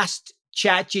asked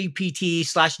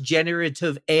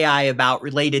ChatGPT/generative AI about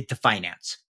related to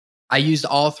finance? I used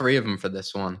all 3 of them for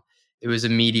this one. It was a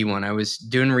meaty one. I was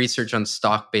doing research on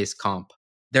stock-based comp.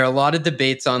 There are a lot of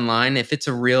debates online if it's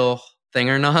a real thing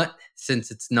or not, since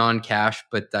it's non-cash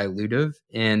but dilutive.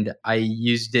 And I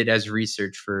used it as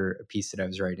research for a piece that I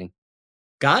was writing.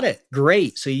 Got it.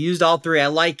 Great. So you used all 3. I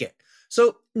like it.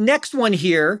 So next one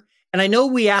here, and I know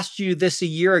we asked you this a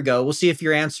year ago. We'll see if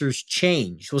your answers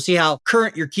change. We'll see how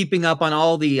current you're keeping up on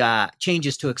all the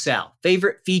changes to Excel.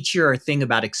 Favorite feature or thing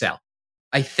about Excel?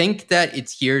 I think that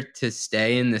it's here to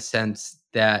stay in the sense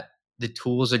that the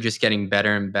tools are just getting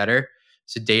better and better.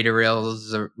 So Data Rails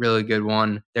is a really good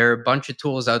one. There are a bunch of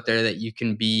tools out there that you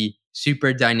can be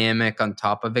super dynamic on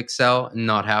top of Excel and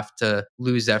not have to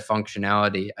lose that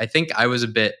functionality. I think I was a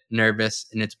bit nervous,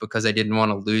 and it's because I didn't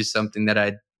want to lose something that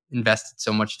I'd invested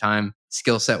so much time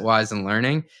skill set wise in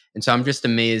learning. And so I'm just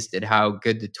amazed at how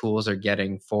good the tools are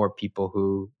getting for people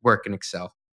who work in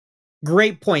Excel.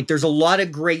 Great point. There's a lot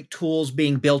of great tools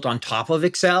being built on top of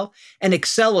Excel, and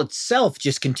Excel itself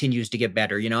just continues to get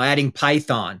better. Adding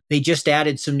Python. They just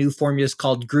added some new formulas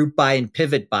called group by and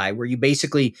pivot by, where you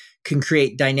basically can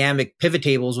create dynamic pivot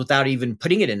tables without even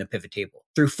putting it in a pivot table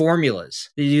through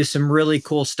formulas. They do some really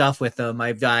cool stuff with them.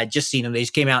 I've just seen them. They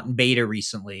just came out in beta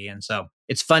recently, and so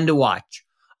it's fun to watch.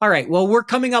 All right. Well, we're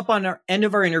coming up on our end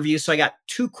of our interview, so I got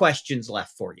 2 questions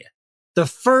left for you. The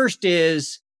first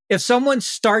is, if someone's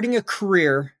starting a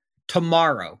career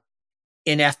tomorrow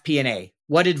in FP&A,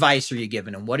 what advice are you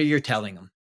giving them? What are you telling them?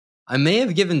 I may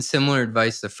have given similar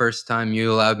advice the first time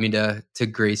you allowed me to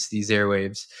grace these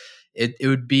airwaves. It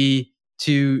would be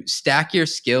to stack your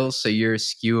skills so you're a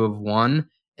skew of 1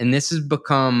 And this has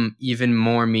become even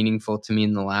more meaningful to me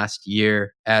in the last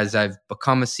year as I've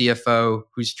become a CFO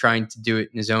who's trying to do it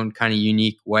in his own kind of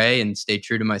unique way and stay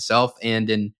true to myself, and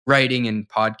in writing and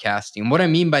podcasting. What I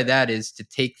mean by that is to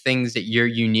take things that you're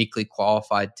uniquely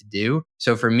qualified to do.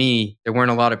 So for me, there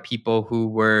weren't a lot of people who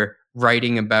were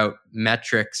writing about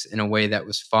metrics in a way that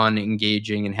was fun,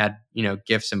 engaging, and had,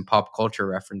 GIFs and pop culture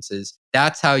references.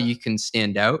 That's how you can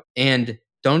stand out. And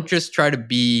don't just try to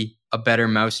be a better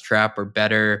mousetrap or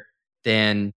better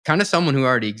than kind of someone who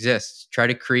already exists. Try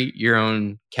to create your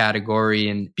own category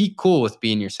and be cool with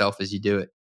being yourself as you do it.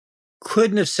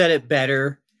 Couldn't have said it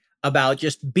better about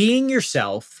just being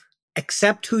yourself,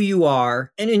 accept who you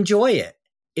are, and enjoy it.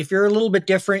 If you're a little bit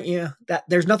different, that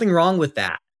there's nothing wrong with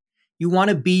that. You want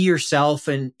to be yourself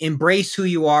and embrace who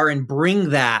you are and bring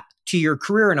that to your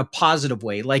career in a positive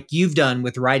way, like you've done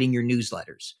with writing your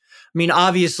newsletters. I mean,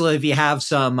 obviously, if you have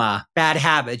some bad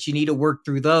habits, you need to work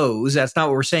through those. That's not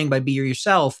what we're saying by be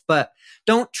yourself, but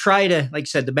don't try to, like I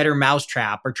said, the better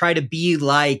mousetrap, or try to be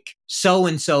like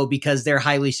so-and-so because they're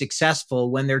highly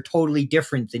successful when they're totally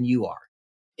different than you are.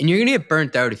 And you're going to get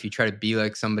burnt out if you try to be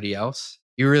like somebody else.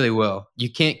 You really will.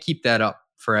 You can't keep that up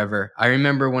forever. I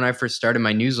remember when I first started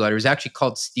my newsletter, it was actually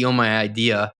called Steal My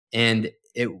Idea. And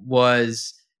it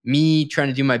was me trying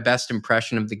to do my best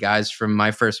impression of the guys from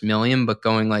My First Million, but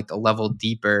going like a level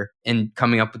deeper and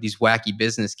coming up with these wacky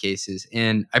business cases.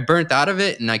 And I burnt out of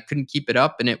it and I couldn't keep it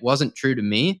up, and it wasn't true to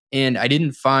me. And I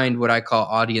didn't find what I call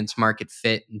audience market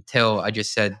fit until I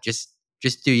just said, just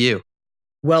do you.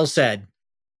 Well said.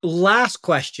 Last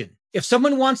question. If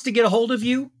someone wants to get a hold of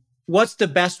you, what's the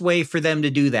best way for them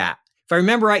to do that? If I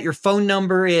remember right, your phone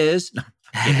number is...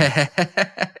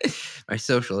 My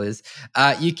social is.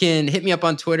 You can hit me up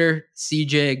on Twitter,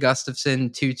 CJ Gustafson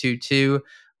 222,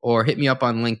 or hit me up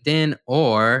on LinkedIn,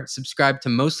 or subscribe to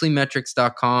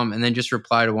mostlymetrics.com and then just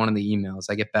reply to one of the emails.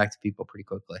 I get back to people pretty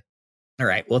quickly. All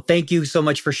right. Well, thank you so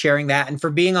much for sharing that and for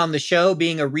being on the show,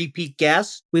 being a repeat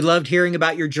guest. We loved hearing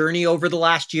about your journey over the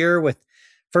last year with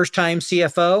first-time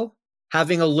CFO,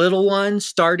 having a little one,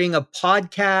 starting a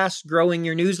podcast, growing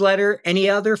your newsletter. Any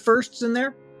other firsts in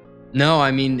there? No,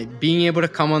 I mean, being able to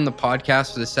come on the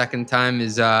podcast for the second time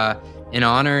is an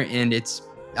honor. And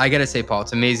I got to say, Paul,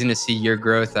 it's amazing to see your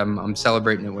growth. I'm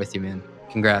celebrating it with you, man.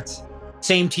 Congrats.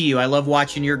 Same to you. I love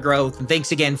watching your growth. And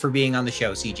thanks again for being on the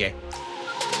show, CJ.